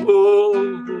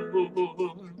home.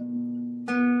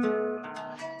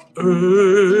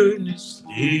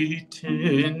 Earnestly,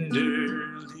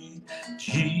 tenderly,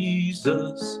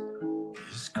 Jesus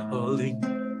is calling,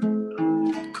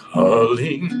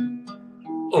 calling,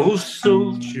 oh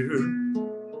soldier,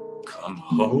 come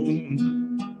home.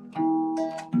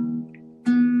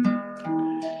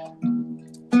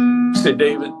 Say,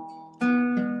 David,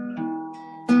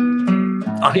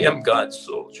 I am God's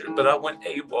soldier, but I went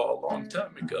AWOL a long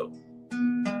time ago.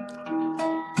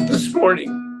 This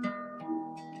morning,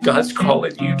 God's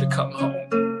calling you to come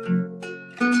home.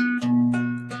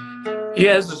 He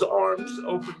has his arms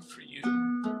open for you.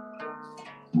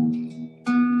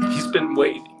 He's been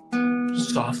waiting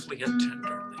softly and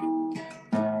tenderly.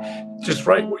 Just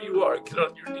right where you are, get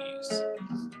on your knees.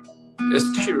 As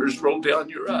tears roll down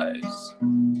your eyes,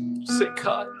 say,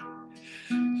 God,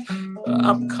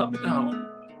 I'm coming home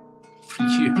for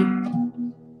you.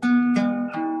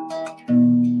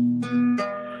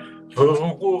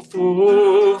 Oh,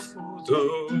 for the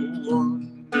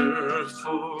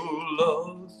wonderful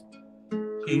love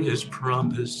he has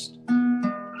promised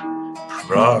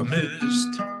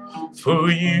for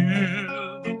you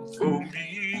and for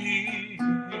me.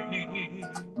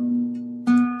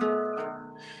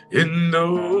 And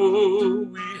though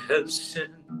we have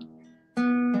sinned,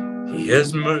 he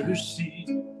has mercy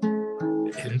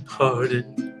and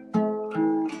pardon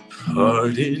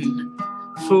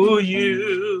for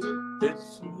you and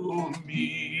for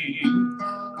me.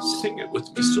 Sing it with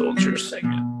me, soldier, sing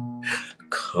it.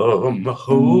 Come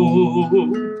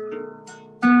home,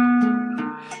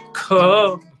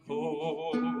 come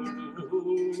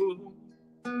home,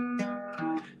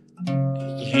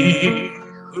 ye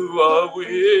who are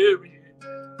weary,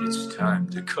 it's time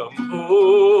to come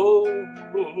home.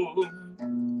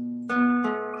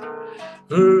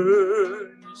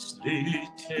 Earnestly,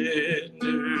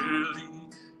 tenderly,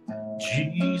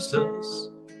 Jesus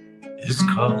is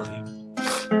calling,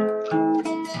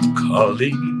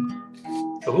 calling,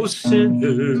 oh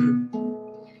sinner,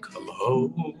 come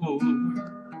home.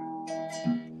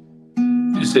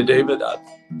 You say, David, I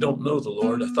don't know the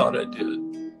Lord. I thought I did.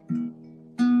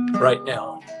 Right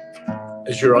now,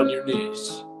 as you're on your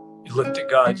knees, you look to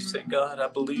God, you say, God, I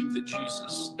believe that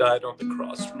Jesus died on the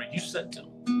cross for me. You sent him.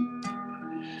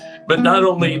 But not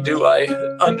only do I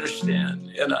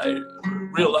understand and I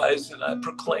realize and I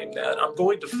proclaim that, I'm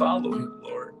going to follow him,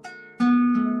 Lord.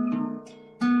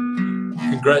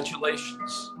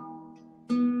 Congratulations.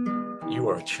 You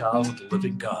are a child of the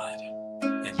living God,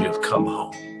 and you have come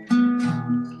home.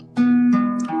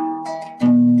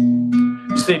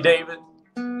 You say, David,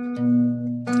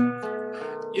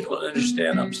 you don't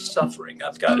understand. I'm suffering.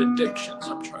 I've got addictions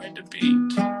I'm trying to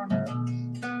beat.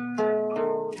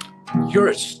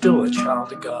 You're still a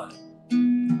child of God.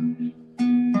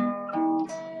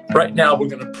 Right now, we're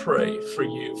going to pray for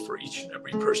you, for each and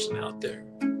every person out there.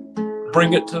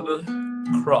 Bring it to the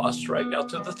cross right now,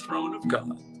 to the throne of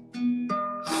God.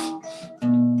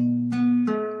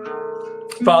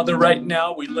 Father, right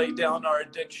now, we lay down our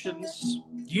addictions.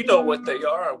 You know what they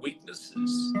are, our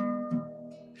weaknesses.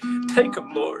 Take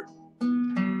them, Lord.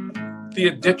 The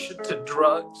addiction to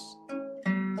drugs,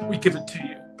 we give it to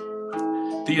you.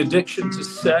 The addiction to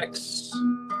sex,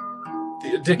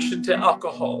 the addiction to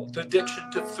alcohol, the addiction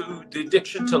to food, the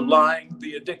addiction to lying,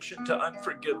 the addiction to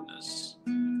unforgiveness.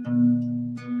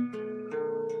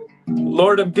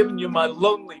 Lord, I'm giving you my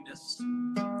loneliness.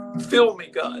 Fill me,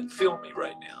 God. Fill me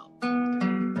right now.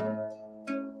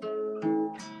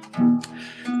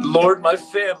 Lord, my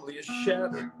family is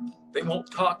shattered. They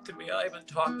won't talk to me. I haven't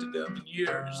talked to them in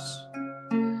years.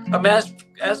 I'm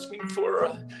asking for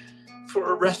a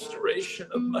restoration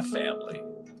of my family.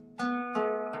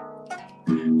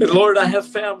 And Lord, I have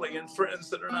family and friends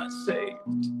that are not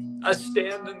saved. I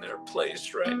stand in their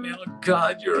place right now.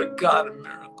 God, you're a God of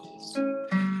miracles.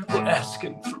 We're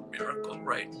asking for a miracle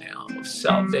right now of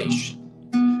salvation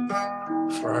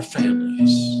for our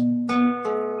families.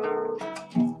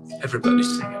 Everybody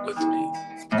sing it with me.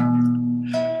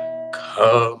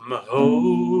 Come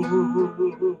home,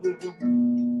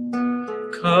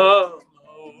 come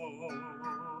home,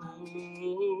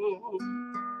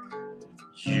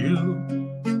 you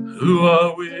who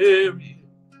are weary,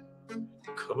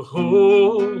 come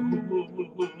home,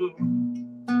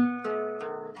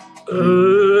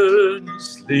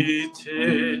 earnestly,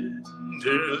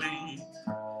 tenderly,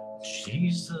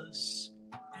 Jesus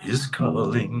is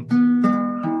calling,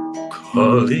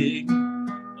 calling,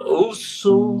 oh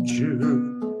soldier,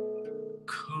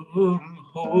 come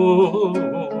home.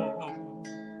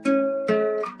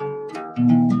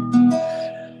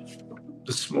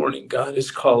 This morning, God is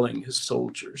calling his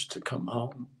soldiers to come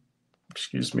home.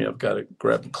 Excuse me, I've got to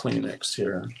grab a Kleenex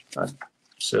here. I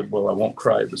said, well, I won't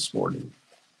cry this morning.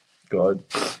 God,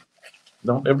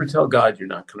 don't ever tell God you're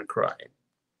not going to cry,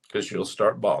 because you'll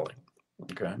start bawling,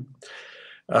 okay?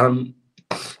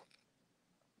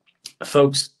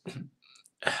 Folks,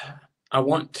 I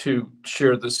want to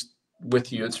share this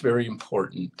with you. It's very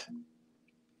important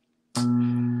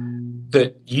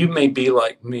that you may be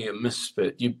like me, a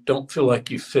misfit. You don't feel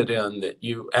like you fit in, that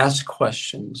you ask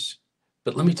questions.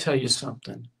 But let me tell you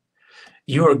something.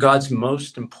 You are God's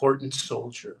most important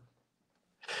soldier.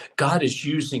 God is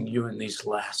using you in these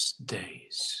last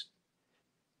days.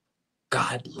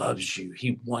 God loves you.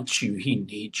 He wants you. He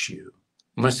needs you.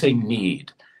 When I say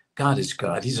need, God is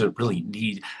God. He's a really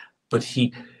need. But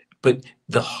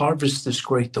the harvest is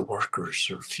great. The workers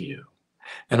are few.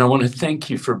 And I want to thank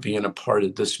you for being a part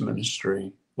of this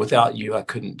ministry. Without you, I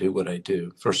couldn't do what I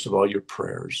do. First of all, your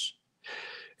prayers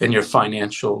and your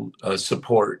financial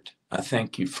support. I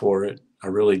thank you for it. I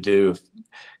really do. If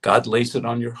God lays it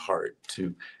on your heart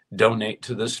to donate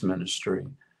to this ministry,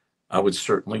 I would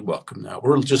certainly welcome that.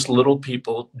 We're just little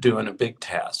people doing a big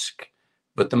task,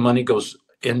 but the money goes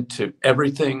into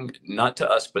everything, not to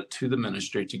us, but to the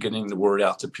ministry, to getting the word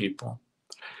out to people.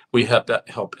 We have that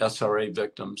help SRA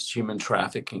victims, human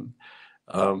trafficking.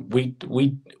 We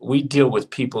deal with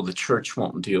people the church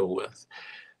won't deal with.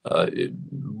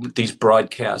 These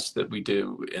broadcasts that we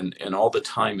do and all the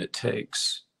time it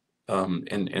takes, and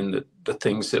the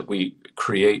things that we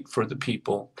create for the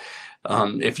people.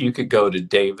 If you could go to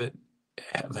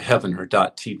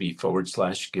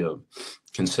davidheavener.tv/give,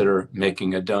 consider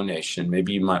making a donation.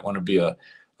 Maybe you might want to be a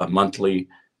monthly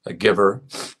giver.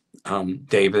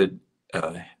 David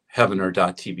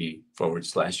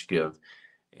heavener.tv/give.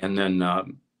 And then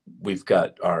we've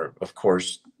got of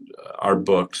course, our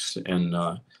books and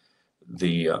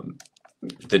the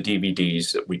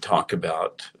DVDs that we talk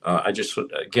about. I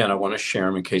want to share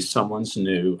them in case someone's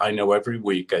new. I know every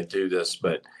week I do this,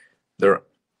 but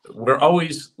we're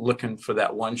always looking for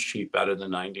that one sheep out of the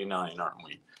 99, aren't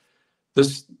we?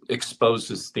 This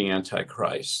exposes the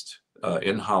Antichrist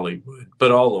in Hollywood,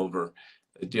 but all over.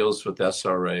 It deals with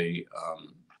SRA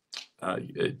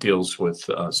It deals with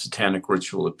satanic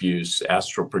ritual abuse,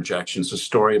 astral projections, the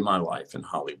story of my life in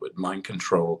Hollywood, mind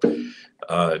control.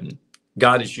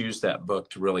 God has used that book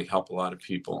to really help a lot of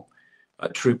people.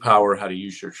 True Power, how to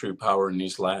use your true power in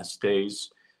these last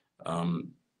days.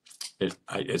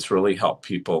 It's really helped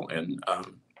people. And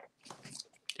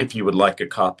if you would like a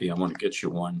copy, I want to get you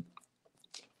one.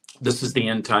 This is the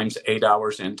End Times, 8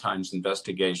 hours End Times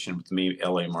investigation with me,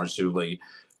 L.A. Marzulli,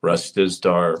 Russ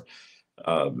Dizdar.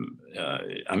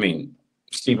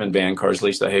 Stephen Van Cars,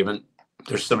 Lisa Haven.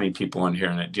 There's so many people on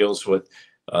here, and it deals with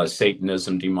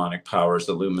Satanism, demonic powers,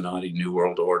 Illuminati, New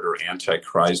World Order,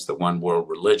 Antichrist, the one world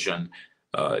religion,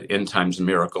 end times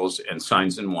miracles, and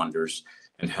signs and wonders,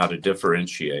 and how to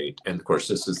differentiate. And of course,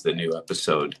 this is the new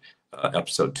episode,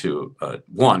 episode 2,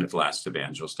 1 of Last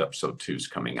Evangelist. Episode 2 is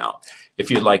coming out.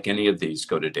 If you'd like any of these,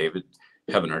 go to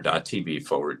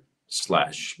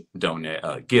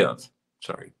davidheavener.tv/give.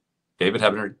 Sorry.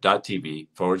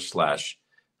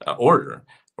 davidheavener.tv/order,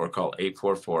 or call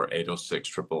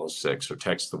 844-806-0006, or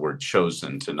text the word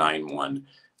chosen to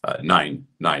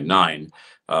 91999.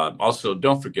 Also,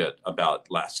 don't forget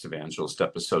about Last Evangelist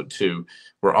episode 2.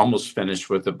 We're almost finished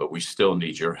with it, but we still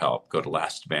need your help. Go to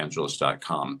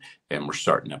lastevangelist.com, and we're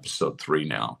starting episode 3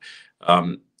 now.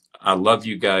 I love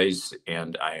you guys,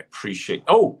 and I appreciate.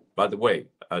 Oh, by the way,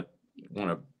 I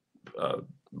want to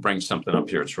bring something up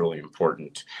here. It's really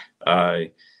important.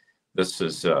 This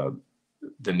is the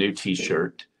new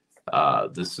T-shirt.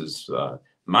 This is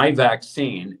my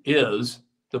vaccine is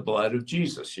the blood of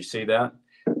Jesus. You see that?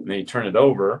 And then you turn it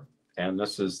over, and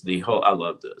this is the whole. I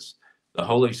love this. The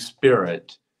Holy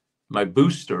Spirit. My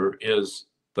booster is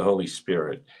the Holy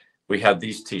Spirit. We have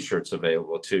these T-shirts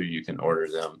available too. You can order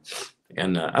them.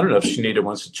 And I don't know if Shanita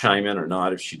wants to chime in or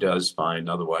not. If she does, fine.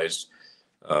 Otherwise,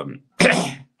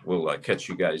 we'll catch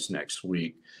you guys next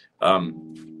week. I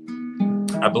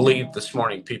believe this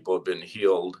morning people have been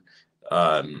healed.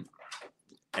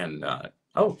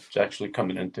 It's actually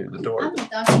coming in through the door.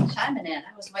 I'm chiming in.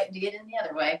 I was waiting to get in the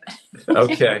other way.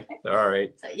 Okay. All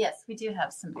right. So yes, we do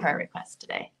have some prayer requests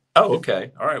today. Oh,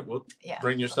 okay. All right. Well,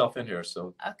 bring yourself in here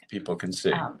so people can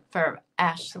see. For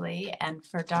Ashley and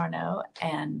for Darno,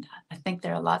 and I think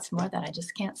there are lots more that I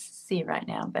just can't see right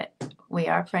now, but we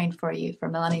are praying for you, for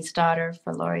Melanie's daughter,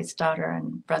 for Lori's daughter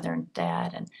and brother and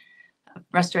dad, and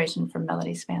restoration for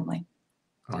Melody's family.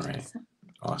 All right.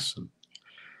 Awesome.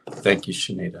 Thank you,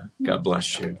 Shanita. God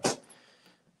bless you.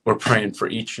 We're praying for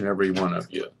each and every one of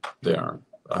you there.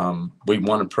 We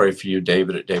want to pray for you,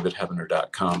 David, at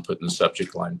davidheavener.com. Put in the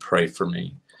subject line, pray for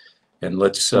me. And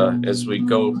let's, as we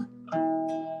go,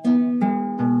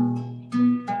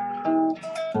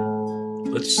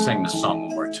 let's sing the song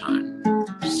one more time.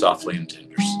 Softly and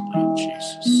tenderly,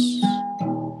 Jesus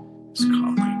is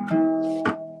calling.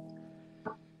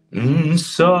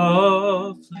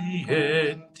 Softly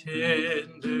and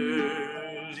tenderly,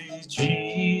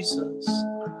 Jesus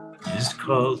is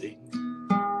calling.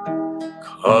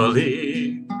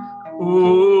 Calling,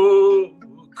 oh,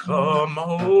 come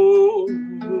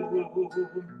home.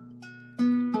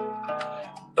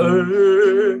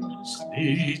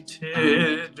 Earnestly,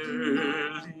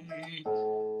 tenderly,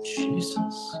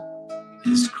 Jesus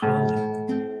is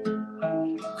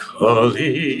calling.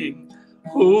 Calling,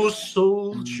 oh,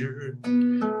 soldier,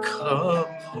 come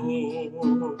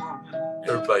home.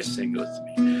 Everybody sing with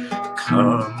me.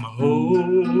 Come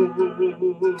home.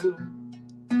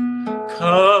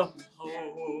 Come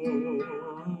home,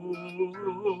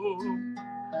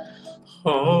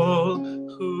 all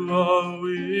who are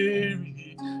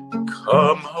weary,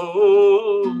 come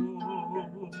home.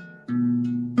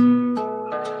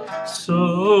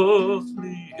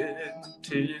 Softly and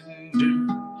tenderly,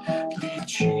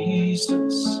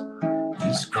 Jesus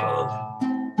is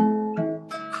calling,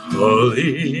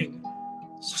 calling,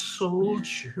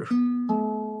 soldier,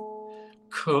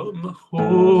 come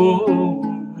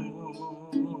home.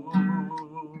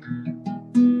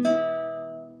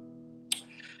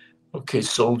 Okay,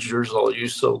 soldiers, all you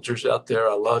soldiers out there,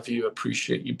 I love you.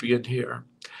 Appreciate you being here.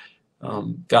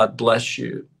 God bless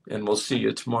you. And we'll see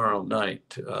you tomorrow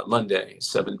night, Monday,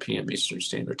 7 p.m. Eastern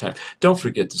Standard Time. Don't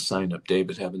forget to sign up,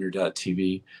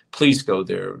 davidheavener.tv. Please go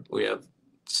there.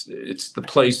 It's the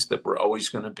place that we're always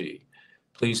going to be.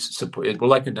 Please support it. We're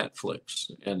like a Netflix,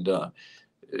 and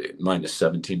minus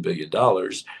 $17 billion.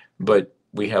 But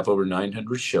we have over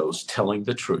 900 shows telling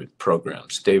the truth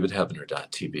programs,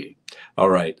 davidheavener.tv. All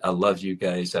right. I love you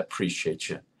guys. I appreciate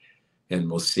you.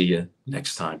 And we'll see you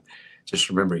next time. Just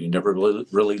remember, you never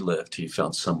really lived till you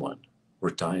found someone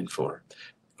worth dying for,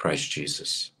 Christ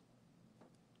Jesus,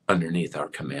 underneath our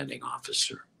commanding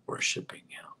officer, worshiping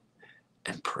him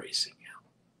and praising him.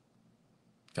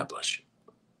 God bless you.